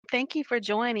Thank you for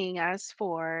joining us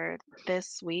for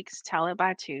this week's Tell It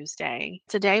by Tuesday.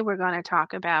 Today, we're going to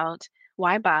talk about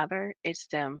why bother? It's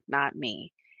them, not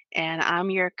me. And I'm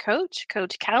your coach,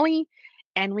 Coach Kelly.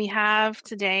 And we have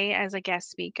today as a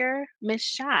guest speaker, Miss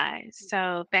Shy.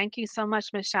 So thank you so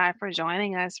much, Miss Shy, for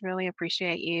joining us. Really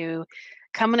appreciate you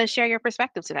coming to share your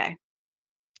perspective today.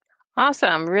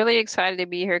 Awesome. Really excited to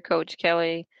be here, Coach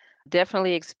Kelly.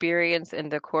 Definitely experience in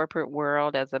the corporate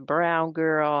world as a brown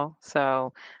girl.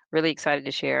 So, really excited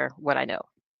to share what I know.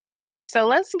 So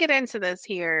let's get into this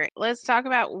here. Let's talk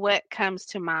about what comes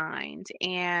to mind.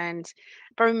 And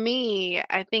for me,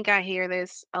 I think I hear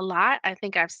this a lot. I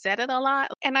think I've said it a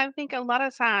lot. And I think a lot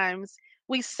of times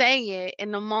we say it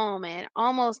in the moment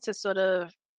almost to sort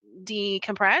of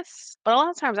decompress. But a lot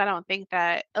of times I don't think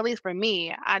that, at least for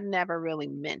me, I never really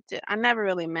meant it. I never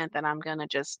really meant that I'm going to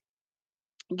just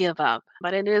give up.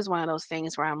 But it is one of those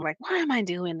things where I'm like, why am I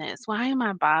doing this? Why am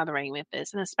I bothering with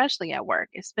this? And especially at work,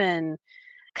 it's been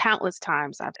countless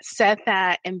times I've said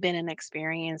that and been in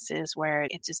experiences where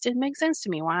it just didn't make sense to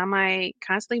me. Why am I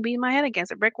constantly beating my head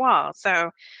against a brick wall?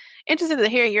 So interested to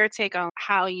hear your take on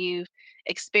how you've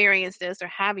experienced this or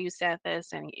have you said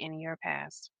this in your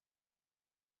past.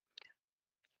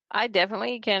 I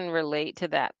definitely can relate to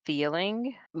that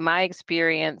feeling. My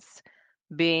experience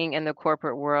being in the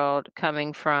corporate world,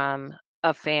 coming from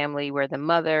a family where the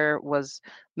mother was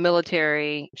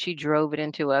military, she drove it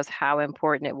into us how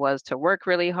important it was to work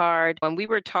really hard. When we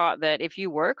were taught that if you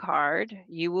work hard,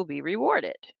 you will be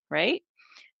rewarded, right?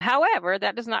 However,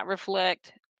 that does not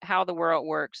reflect how the world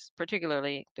works,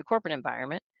 particularly the corporate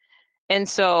environment. And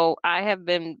so I have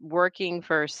been working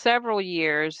for several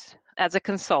years as a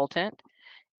consultant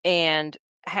and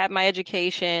had my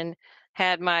education,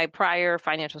 had my prior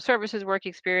financial services work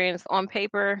experience on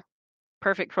paper,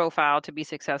 perfect profile to be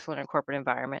successful in a corporate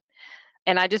environment.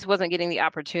 And I just wasn't getting the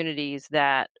opportunities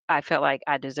that I felt like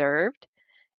I deserved.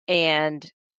 And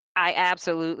I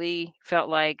absolutely felt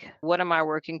like, what am I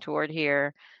working toward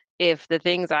here? If the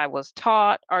things I was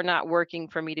taught are not working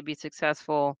for me to be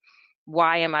successful,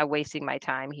 why am I wasting my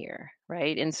time here?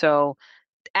 Right. And so,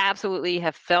 absolutely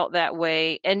have felt that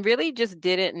way and really just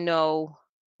didn't know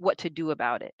what to do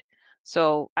about it.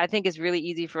 So, I think it's really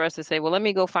easy for us to say, well, let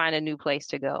me go find a new place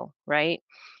to go. Right.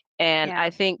 And Yeah. I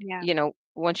think, Yeah.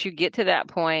 once you get to that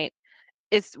point,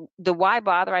 it's the why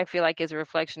bother, I feel like, is a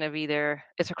reflection of either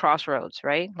it's a crossroads,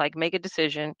 right? Like make a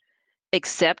decision,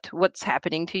 accept what's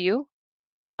happening to you.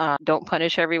 Don't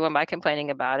punish everyone by complaining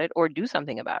about it or do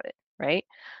something about it, right?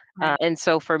 Right. And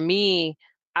so for me,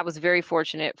 I was very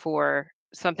fortunate for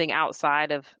something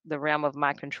outside of the realm of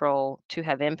my control to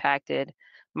have impacted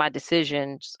my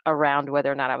decisions around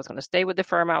whether or not I was going to stay with the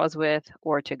firm I was with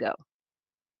or to go.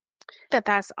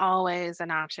 That's always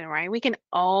an option, right? We can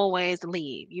always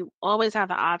leave. You always have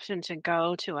the option to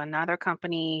go to another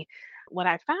company. What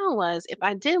I found was if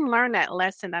I didn't learn that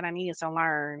lesson that I needed to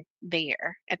learn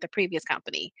there at the previous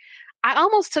company, I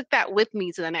almost took that with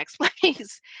me to the next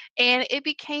place. And it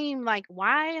became like,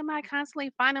 why am I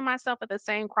constantly finding myself at the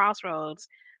same crossroads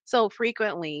so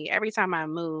frequently every time I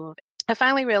move? I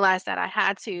finally realized that I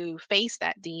had to face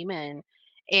that demon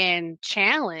and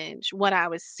challenge what I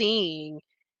was seeing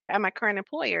at my current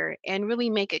employer and really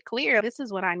make it clear this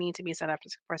is what I need to be set up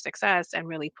for success and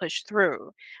really push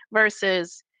through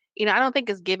versus I don't think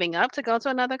it's giving up to go to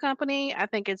another company. I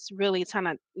think it's really kind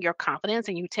of your confidence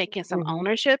and you taking some Hmm.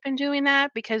 ownership in doing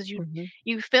that because you Hmm.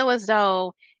 you feel as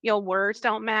though your words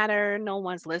don't matter, no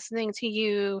one's listening to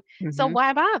you. So Hmm.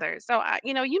 why bother? So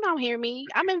you don't hear me.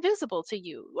 I'm invisible to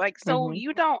you. Like so Hmm.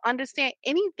 you don't understand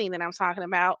anything that I'm talking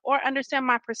about or understand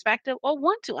my perspective or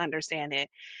want to understand it.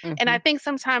 And I Hmm. think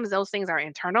sometimes those things are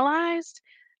internalized.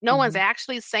 No one's Hmm.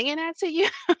 actually saying that to you.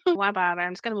 Why bother?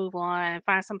 I'm just gonna move on and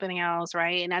find something else,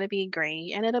 right? And that'll be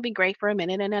great. And it'll be great for a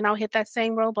minute and then I'll hit that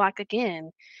same roadblock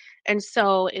again. And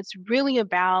so it's really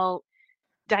about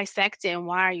dissecting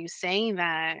why are you saying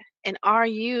that? And are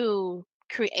you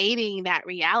creating that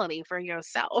reality for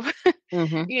yourself? Hmm.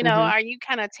 Hmm. Are you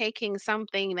kind of taking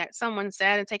something that someone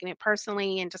said and taking it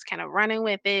personally and just kind of running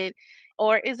with it?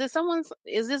 Or is this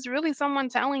really someone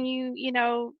telling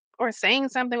you, or saying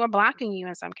something or blocking you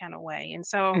in some kind of way? And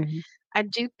so Hmm. I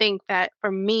do think that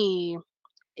for me,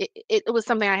 it was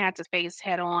something I had to face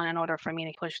head on in order for me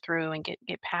to push through and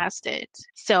get past it.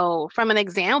 So, from an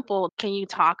example, can you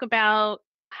talk about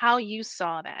how you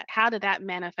saw that? How did that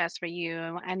manifest for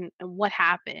you, and what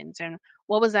happened, and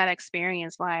what was that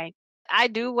experience like? I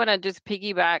do want to just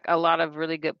piggyback a lot of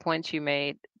really good points you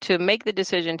made to make the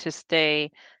decision to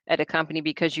stay at a company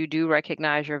because you do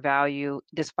recognize your value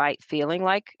despite feeling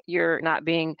like you're not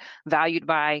being valued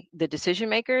by the decision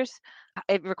makers.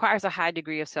 It requires a high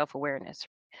degree of self awareness.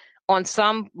 On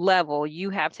some level, you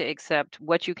have to accept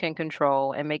what you can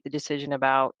control and make the decision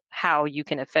about how you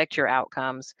can affect your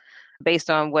outcomes based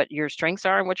on what your strengths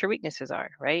are and what your weaknesses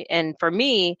are, right? And for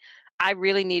me, I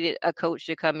really needed a coach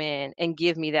to come in and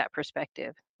give me that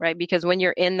perspective, right? Because when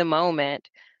you're in the moment,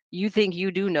 you think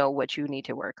you do know what you need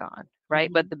to work on,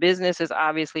 right? But Mhm. the business is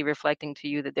obviously reflecting to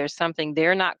you that there's something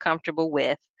they're not comfortable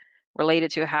with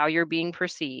related to how you're being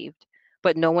perceived,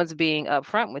 but no one's being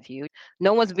upfront with you.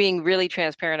 No one's being really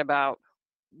transparent about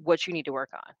what you need to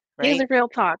work on, Here's right? the real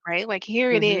talk, right? Like,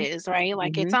 here it Mhm. is, right?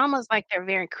 Like, it's Mhm. almost like they're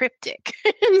very cryptic.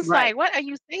 It's Right. like, "What are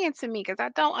you saying to me? Because I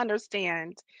don't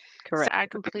understand." So Correct. I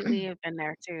completely have been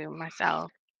there too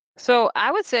myself. So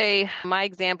I would say my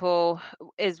example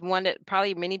is one that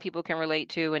probably many people can relate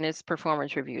to, and it's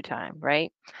performance review time,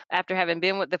 right? After having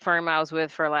been with the firm I was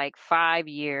with for like 5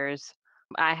 years,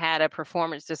 I had a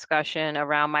performance discussion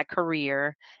around my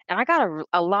career, and I got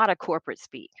a lot of corporate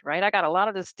speak, right? I got a lot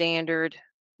of the standard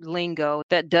lingo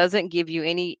that doesn't give you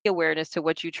any awareness to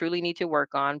what you truly need to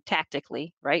work on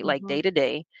tactically, right? Like day Mhm, to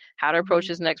day, how to approach mhm,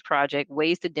 this next project,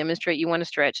 ways to demonstrate you want to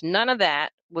stretch. None of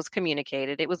that was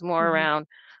communicated. It was more mhm. around,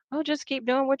 oh, just keep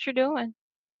doing what you're doing.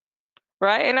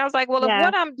 Right. And I was like, well, if Yeah,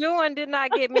 what I'm doing did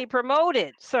not get me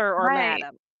promoted, sir or right,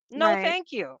 madam, no, right,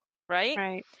 thank you. Right.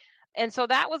 right. And so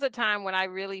that was a time when I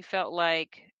really felt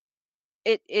like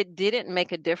it didn't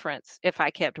make a difference if I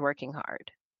kept working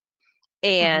hard.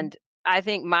 Mhm. And I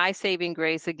think my saving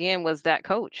grace again was that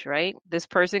coach, right? This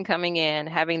person coming in,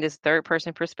 having this third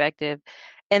person perspective.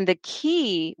 And the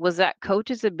key was that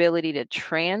coach's ability to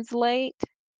translate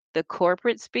the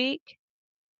corporate speak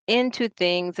into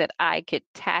things that I could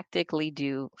tactically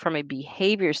do from a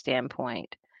behavior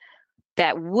standpoint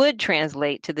that would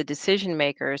translate to the decision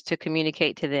makers to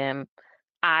communicate to them,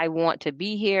 I want to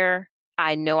be here.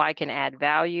 I know I can add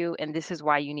value, and this is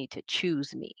why you need to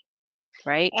choose me,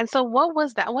 right? And so what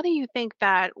was that? What do you think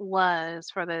that was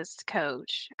for this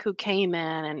coach who came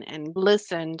in and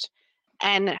listened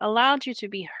and allowed you to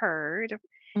be heard,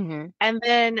 Hmm. and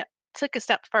then took a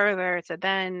step further to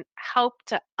then help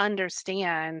to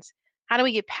understand how do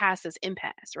we get past this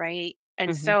impasse, right?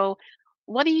 And Hmm. so,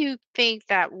 what do you think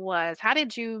that was? How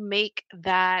did you make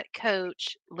that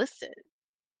coach listen?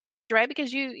 Right,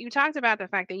 because you talked about the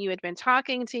fact that you had been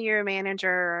talking to your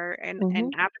manager and Hmm.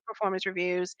 after performance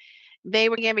reviews, they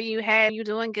were giving you, "Hey, you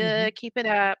doing Hmm. good, keep it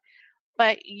up."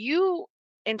 But you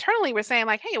internally were saying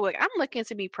like, "Hey, look, I'm looking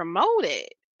to be promoted."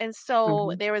 And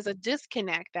so Hmm. there was a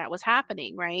disconnect that was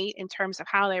happening, right? In terms of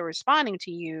how they were responding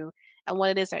to you and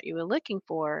what it is that you were looking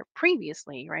for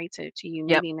previously, right? To you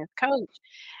Yep. meeting this coach.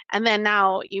 And then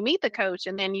now you meet the coach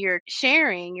and then you're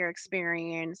sharing your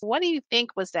experience. What do you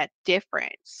think was that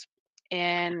difference?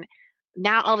 And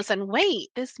now all of a sudden, wait,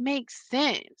 this makes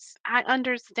sense. I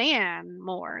understand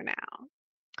more now.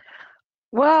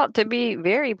 Well, to be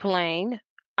very plain,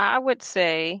 I would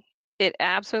say it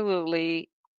absolutely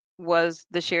was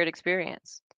the shared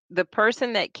experience. The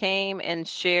person that came and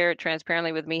shared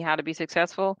transparently with me how to be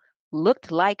successful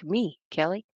looked like me,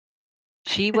 Kelly.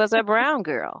 She was a brown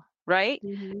girl, right?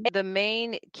 Hmm. The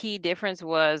main key difference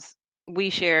was we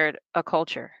shared a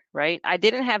culture, right? I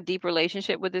didn't have deep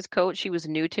relationship with this coach. She was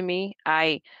new to me.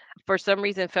 I for some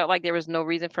reason felt like there was no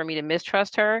reason for me to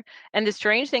mistrust her. And the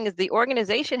strange thing is the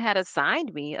organization had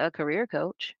assigned me a career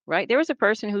coach, right? There was a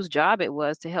person whose job it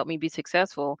was to help me be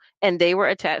successful, and they were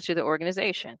attached to the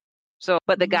organization. So,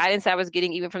 but the Hmm. guidance I was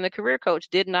getting even from the career coach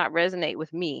did not resonate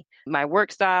with me. My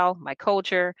work style, my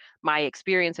culture, my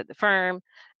experience at the firm.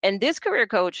 And this career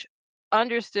coach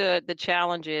understood the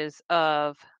challenges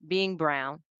of being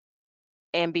brown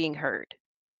and being heard,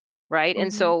 right?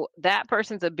 And Hmm. so that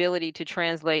person's ability to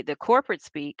translate the corporate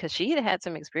speak, because she had had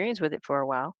some experience with it for a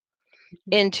while,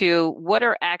 into what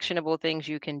are actionable things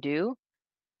you can do,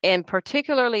 and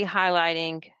particularly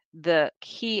highlighting the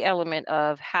key element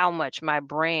of how much my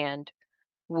brand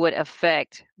would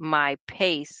affect my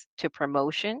pace to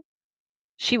promotion.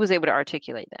 She was able to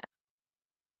articulate that.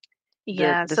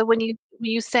 Yeah. The So when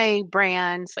you say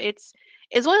brands, it's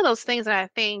one of those things that I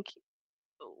think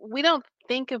we don't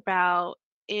think about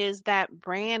is that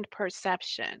brand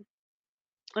perception.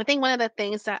 I think one of the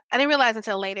things that I didn't realize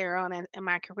until later on in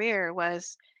my career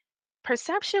was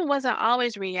perception wasn't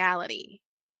always reality.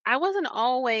 I wasn't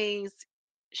always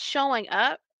showing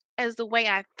up as the way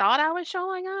I thought I was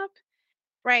showing up.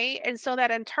 Right. And so that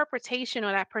interpretation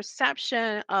or that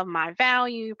perception of my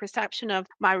value, perception of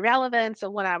my relevance,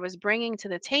 of what I was bringing to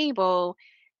the table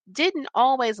didn't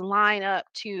always line up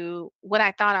to what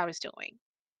I thought I was doing.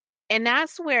 And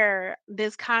that's where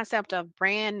this concept of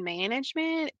brand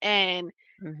management and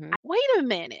hmm wait a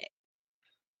minute,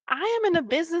 I am in the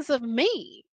business of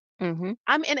me. Mhm.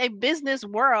 I'm in a business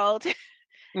world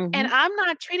and Mhm. I'm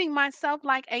not treating myself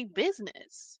like a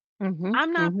business. Mhm.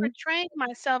 I'm not Mhm. portraying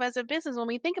myself as a business. When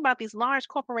we think about these large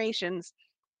corporations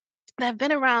that have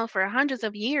been around for hundreds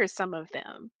of years, some of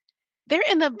them, they're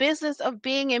in the business of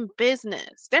being in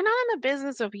business. They're not in the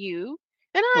business of you.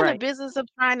 They're not in the Right. business of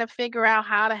trying to figure out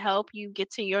how to help you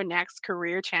get to your next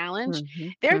career challenge.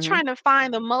 Mhm. They're Mhm. trying to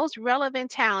find the most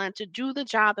relevant talent to do the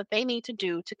job that they need to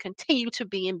do to continue to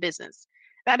be in business.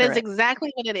 That is Correct.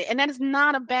 exactly what it is. And that is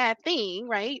not a bad thing,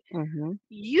 right? Mhm.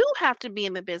 You have to be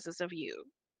in the business of you.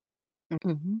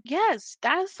 Mhm. Yes,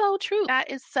 that is so true.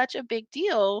 That is such a big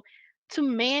deal to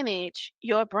manage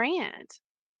your brand.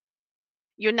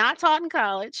 You're not taught in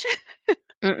college.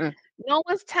 Mm-mm. No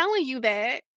one's telling you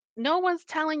that. No one's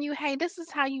telling you, "Hey, this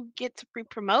is how you get to be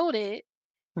promoted."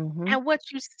 Mhm. And what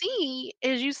you see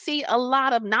is you see a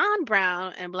lot of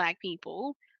non-brown and black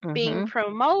people being Mhm.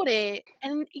 promoted,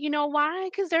 and you know why?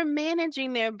 Because 'Cause they're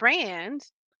managing their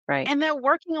brand Right. and they're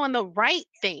working on the right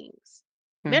things.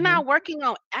 They're Mhm. not working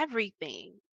on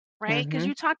everything, right? Because Mhm.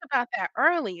 you talked about that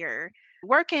earlier.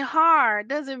 Working hard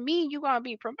doesn't mean you're gonna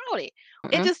be promoted.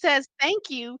 It Mm-mm. just says, "Thank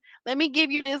you. Let me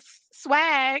give you this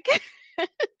swag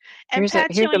and Here's a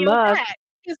pat you here's on a your mug. back.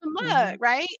 Here's a mug," Mhm.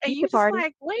 right? And You you can just party.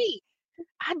 like, "Wait,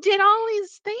 I did all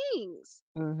these things."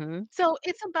 Mhm. So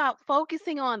it's about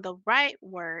focusing on the right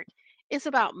work. It's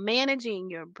about managing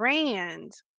your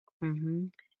brand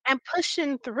Mhm. and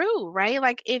pushing through, right?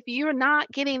 Like if you're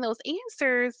not getting those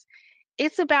answers,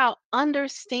 it's about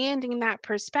understanding that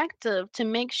perspective to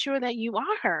make sure that you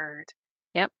are heard.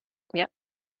 Yep. Yep.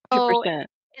 So 100%.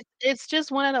 it's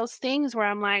just one of those things where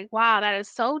I'm like, wow, that is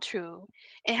so true.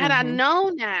 And had I Mhm.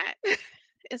 known that,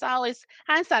 it's always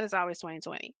hindsight is always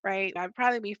 2020, right? I'd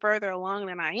probably be further along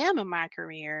than I am in my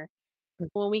career.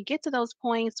 When we get to those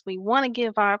points, we want to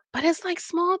give up, but it's like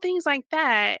small things like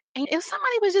that. And if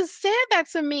somebody would just said that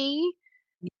to me,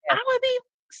 Yes. I would be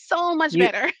so much You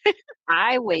better.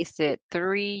 I wasted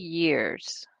 3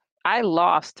 years. I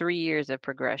lost 3 years of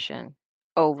progression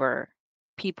over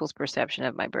people's perception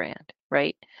of my brand,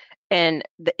 right? And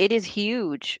it is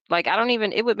huge. Like, I don't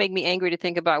even it would make me angry to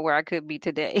think about where I could be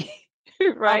today,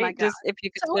 Oh my right? God. Just if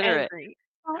you So consider it. angry.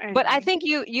 So But I angry. think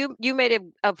you made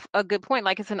a good point.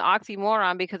 Like, it's an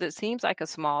oxymoron because it seems like a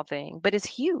small thing, but it's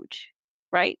huge,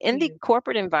 right? In the You.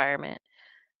 corporate environment,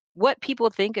 what people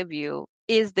think of you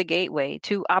is the gateway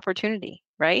to opportunity,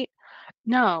 right?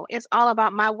 No, it's all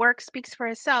about my work speaks for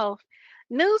itself.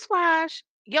 Newsflash,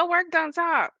 your work don't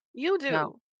talk. You No.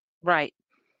 do. Right.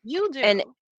 You And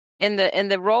do. in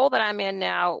the role that I'm in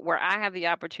now, where I have the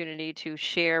opportunity to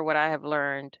share what I have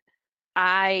learned,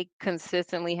 I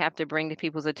consistently have to bring to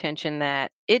people's attention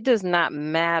that it does not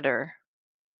matter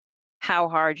how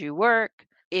hard you work,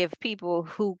 if people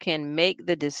who can make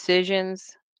the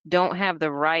decisions don't have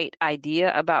the right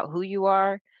idea about who you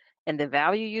are and the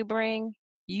value you bring,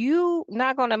 you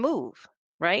not going to move,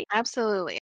 right?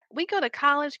 Absolutely. We go to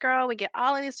college, girl. We get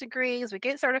all of these degrees. We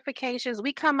get certifications.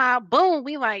 We come out, boom,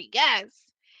 we like, yes.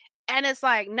 And it's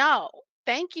like, no,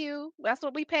 thank you. That's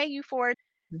what we pay you for.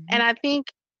 And Mhm. I think,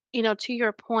 to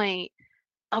your point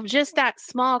of just that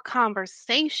small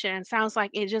conversation sounds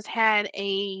like it just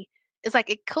it's like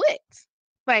it clicked.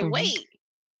 Like, Mhm. wait,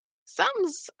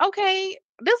 something's okay.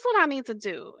 This is what I need to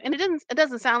do. And it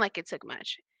doesn't sound like it took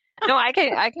much. No, I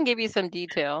can give you some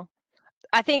detail.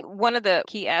 I think one of the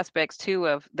key aspects too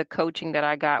of the coaching that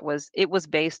I got was it was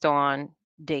based on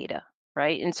data,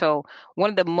 right? And so one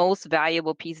of the most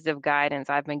valuable pieces of guidance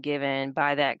I've been given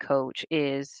by that coach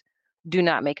is do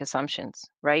not make assumptions,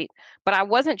 right? But I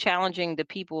wasn't challenging the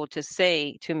people to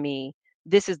say to me,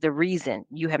 this is the reason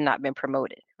you have not been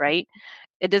promoted, right?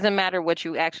 It doesn't matter what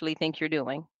you actually think you're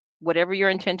doing. Whatever your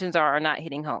intentions are not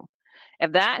hitting home.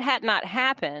 If that had not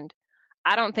happened,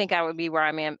 I don't think I would be where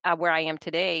I am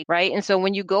today, right? And so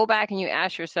when you go back and you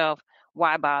ask yourself,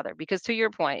 why bother? Because to your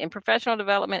point, in professional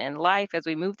development and life, as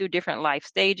we move through different life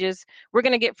stages, we're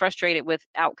going to get frustrated with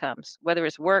outcomes, whether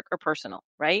it's work or personal,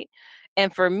 right?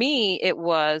 And for me, it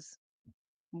was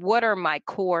what are my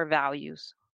core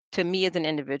values to me as an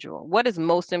individual? What is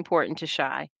most important to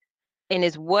Shy? And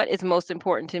is what is most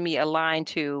important to me aligned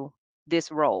to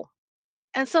this role?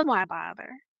 And so why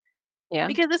bother? Yeah.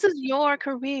 Because this is your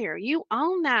career. You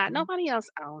own that. Mm-hmm. Nobody else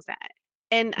owns that.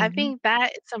 And I Mm-hmm. think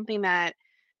that is something that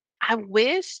I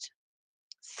wished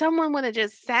someone would have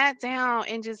just sat down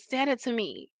and just said it to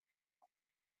me.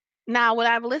 Now, would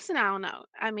I have listened? I don't know.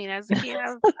 I mean, as a kid,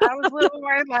 I was a little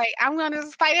more like, I'm gonna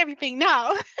just fight everything.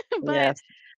 No. But Yes.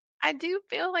 I do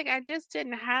feel like I just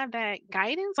didn't have that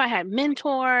guidance. I had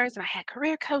mentors and I had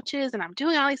career coaches and I'm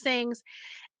doing all these things.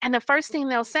 And the first thing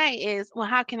they'll say is, well,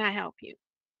 how can I help you?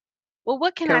 Well,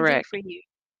 what can I do Correct. for you?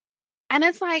 And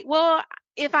it's like, well,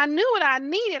 if I knew what I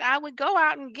needed, I would go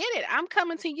out and get it. I'm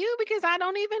coming to you because I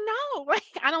don't even know, right?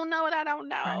 I don't know what I don't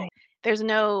know. Right. There's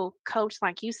no coach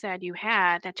like you said you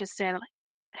had that just said, like,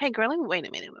 hey, girl, let me wait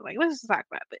a minute. Like, let's just talk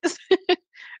about this.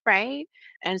 Right?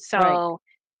 And Right. so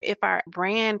if our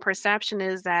brand perception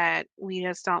is that we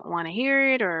just don't want to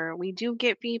hear it, or we do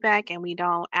get feedback and we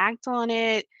don't act on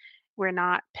it, we're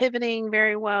not pivoting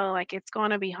very well, like it's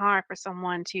going to be hard for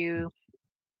someone to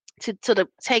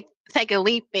take a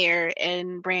leap there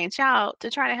and branch out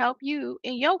to try to help you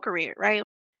in your career, right?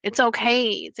 It's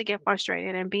okay to get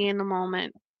frustrated and be in the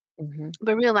moment, Mhm.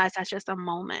 but realize that's just a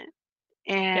moment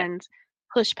Yep. and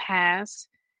push past,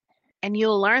 and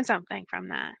you'll learn something from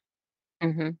that.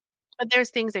 Mhm. But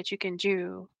there's things that you can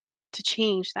do to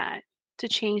change that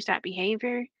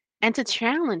behavior and to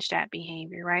challenge that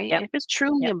behavior, right? Yep. If it's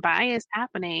truly Yep. a bias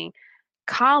happening,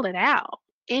 call it out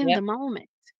in the Yep. moment.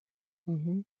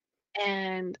 Mhm.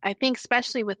 And I think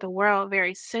especially with the world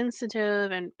very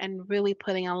sensitive and really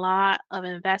putting a lot of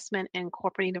investment in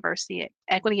corporate diversity,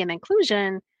 equity, and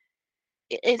inclusion,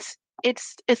 it's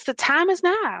the time is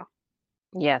now.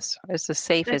 Yes, it's the The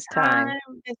safest time.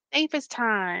 time, the safest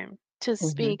time to Mhm.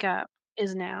 speak up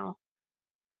is now.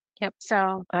 Yep,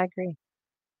 So, I agree.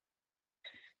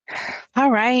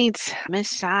 all right,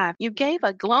 Miss Shy, you gave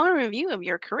a glowing review of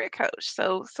your career coach.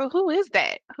 So who is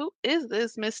that? Who is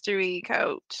this mystery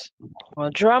coach? Well,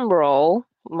 drum roll.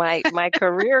 My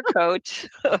career coach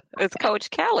is Coach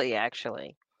Kelly,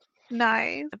 actually.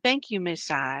 Nice. Thank you, Miss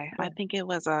Shy. I Yeah. think it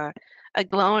was a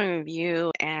glowing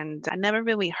review, and I never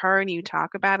really heard you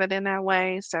talk about it in that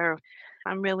way. So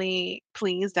I'm really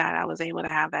pleased that I was able to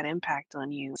have that impact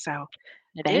on you. So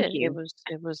It thank did. you.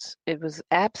 It was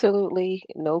absolutely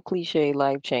no cliche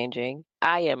life changing.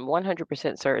 I am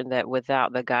 100% certain that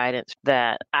without the guidance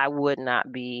that I would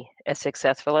not be as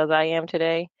successful as I am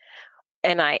today.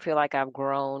 And I feel like I've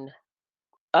grown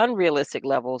unrealistic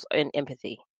levels in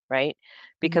empathy, right?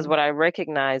 Because Hmm. what I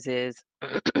recognize is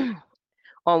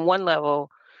on one level,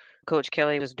 Coach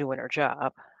Kelly was doing her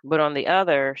job, but on the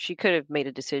other, she could have made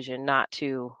a decision not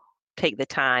to take the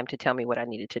time to tell me what I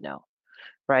needed to know,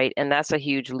 right? And that's a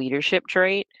huge leadership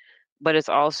trait, but it's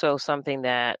also something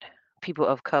that people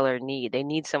of color need. They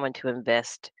need someone to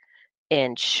invest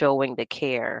in showing the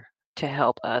care to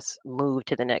help us move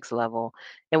to the next level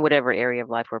in whatever area of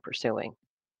life we're pursuing.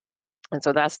 And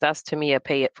so that's to me a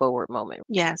pay it forward moment.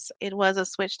 Yes, it was a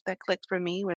switch that clicked for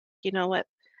me. With you know what,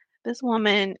 this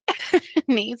woman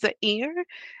needs an ear,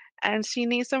 and she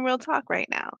needs some real talk right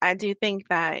now. I do think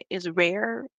that is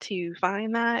rare to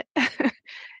find that.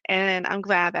 And I'm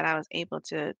glad that I was able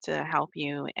to help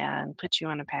you and put you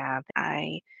on a path.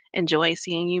 I enjoy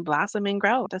seeing you blossom and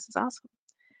grow. This is awesome.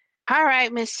 All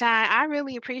right, Miss Shy, I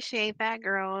really appreciate that,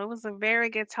 girl. It was a very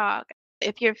good talk.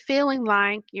 If you're feeling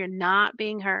like you're not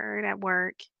being heard at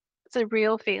work, it's a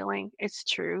real feeling. It's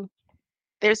true.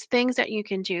 There's things that you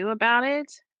can do about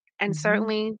it. And Mhm.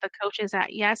 certainly the coaches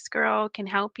at Yes Girl can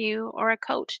help you, or a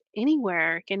coach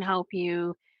anywhere can help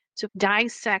you to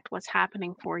dissect what's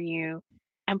happening for you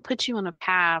and put you on a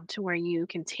path to where you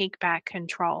can take back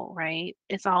control, right?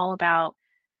 It's all about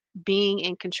being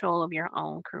in control of your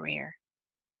own career.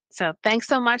 So thanks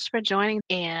so much for joining,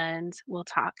 and we'll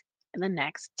talk in the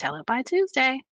next Tell It by Tuesday.